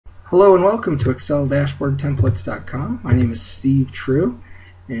Hello and welcome to Excel-Dashboard-Templates.com. My name is Steve True,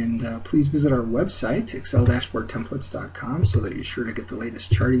 and please visit our website, Excel-Dashboard-Templates.com, so that you're sure to get the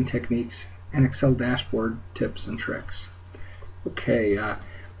latest charting techniques and Excel dashboard tips and tricks. Okay,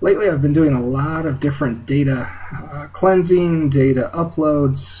 lately I've been doing a lot of different data cleansing, data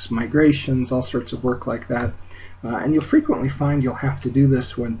uploads, migrations, all sorts of work like that. And you'll frequently find you'll have to do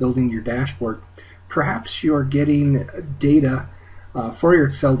this when building your dashboard. Perhaps you're getting data for your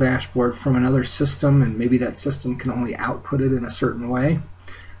Excel dashboard from another system, and maybe that system can only output it in a certain way.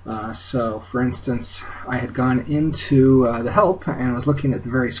 So for instance, I had gone into the help and was looking at the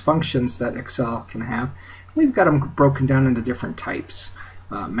various functions that Excel can have. We've got them broken down into different types: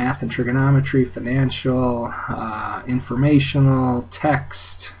 math and trigonometry, financial, informational,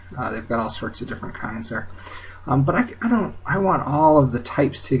 text. They've got all sorts of different kinds there. But I want all of the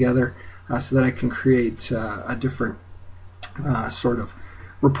types together so that I can create a different sort of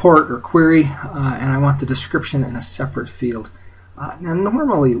report or query, and I want the description in a separate field. Now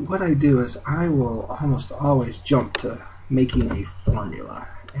normally what I do is I will almost always jump to making a formula,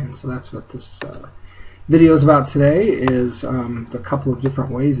 and so that's what this video is about today, is the couple of different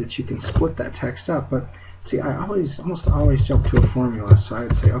ways that you can split that text up. But see, I almost always jump to a formula, so I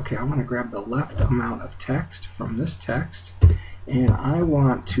would say, okay, I want to grab the left amount of text from this text, and I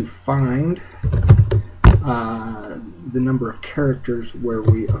want to find the number of characters where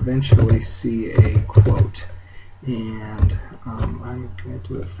we eventually see a quote. And I'm going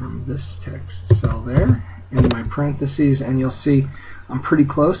to do it from this text cell there in my parentheses, and you'll see I'm pretty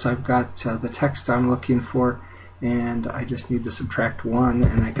close. I've got the text I'm looking for, and I just need to subtract 1,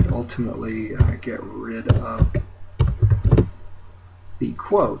 and I could ultimately get rid of the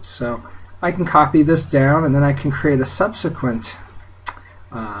quote. So I can copy this down, and then I can create a subsequent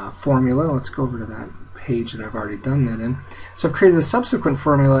formula. Let's go over to that page that I've already done that in. So I've created a subsequent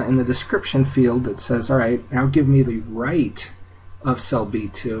formula in the description field that says, all right, now give me the right of cell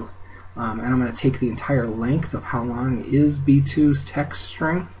B2, and I'm going to take the entire length of how long is B2's text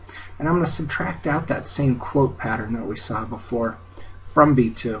string, and I'm going to subtract out that same quote pattern that we saw before from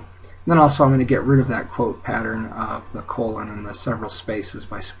B2. And then also I'm going to get rid of that quote pattern of the colon and the several spaces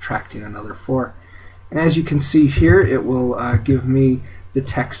by subtracting another 4. And as you can see here, it will give me the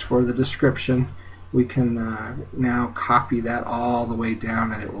text for the description. We can now copy that all the way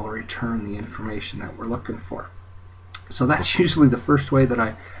down, and it will return the information that we're looking for. So that's usually the first way that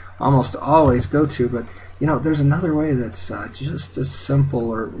I almost always go to, but you know, there's another way that's just as simple,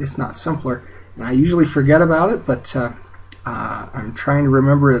 or if not simpler, and I usually forget about it, but I'm trying to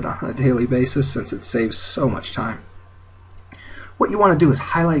remember it on a daily basis since it saves so much time. What you want to do is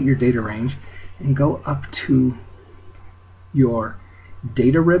highlight your data range and go up to your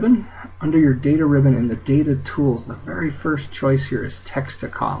data ribbon. Under your data ribbon in the data tools, the very first choice here is text to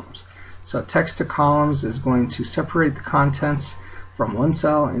columns. So text to columns is going to separate the contents from one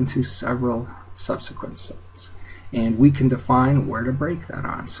cell into several subsequent cells, and we can define where to break that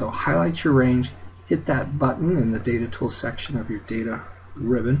on. So highlight your range, hit that button in the data tools section of your data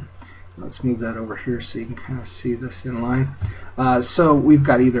ribbon. Let's move that over here so you can kind of see this in line. So we've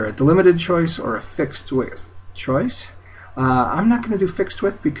got either a delimited choice or a fixed width choice. I'm not going to do fixed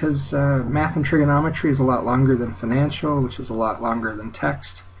width because math and trigonometry is a lot longer than financial, which is a lot longer than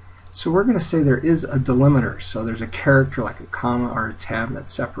text. So we're going to say there is a delimiter, so there's a character like a comma or a tab that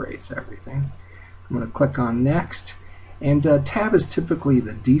separates everything. I'm going to click on next, and tab is typically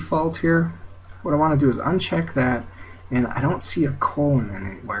the default here. What I want to do is uncheck that, and I don't see a colon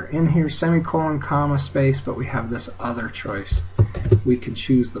anywhere in here, semicolon, comma, space, but we have this other choice. We can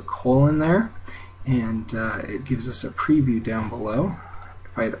choose the colon there, and it gives us a preview down below.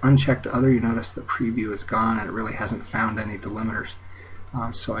 If I had unchecked other, you notice the preview is gone and it really hasn't found any delimiters.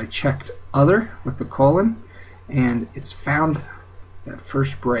 So I checked other with the colon, and it's found that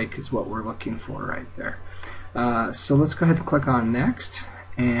first break is what we're looking for right there. So let's go ahead and click on next,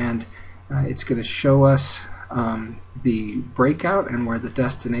 and it's going to show us the breakout and where the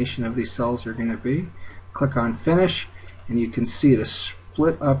destination of these cells are going to be. Click on finish, and you can see it has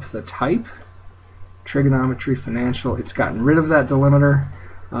split up the type: trigonometry, financial. It's gotten rid of that delimiter.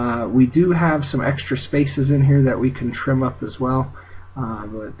 We do have some extra spaces in here that we can trim up as well,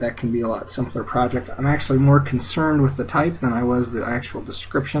 but that can be a lot simpler project. I'm actually more concerned with the type than I was the actual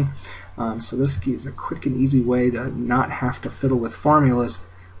description, so this is a quick and easy way to not have to fiddle with formulas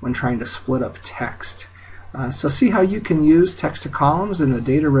when trying to split up text. So see how you can use text to columns in the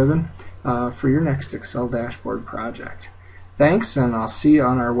data ribbon for your next Excel dashboard project. Thanks, and I'll see you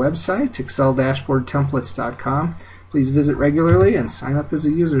on our website, Excel-Dashboard-Templates.com. Please visit regularly and sign up as a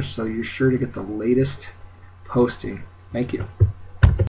user so you're sure to get the latest posting. Thank you.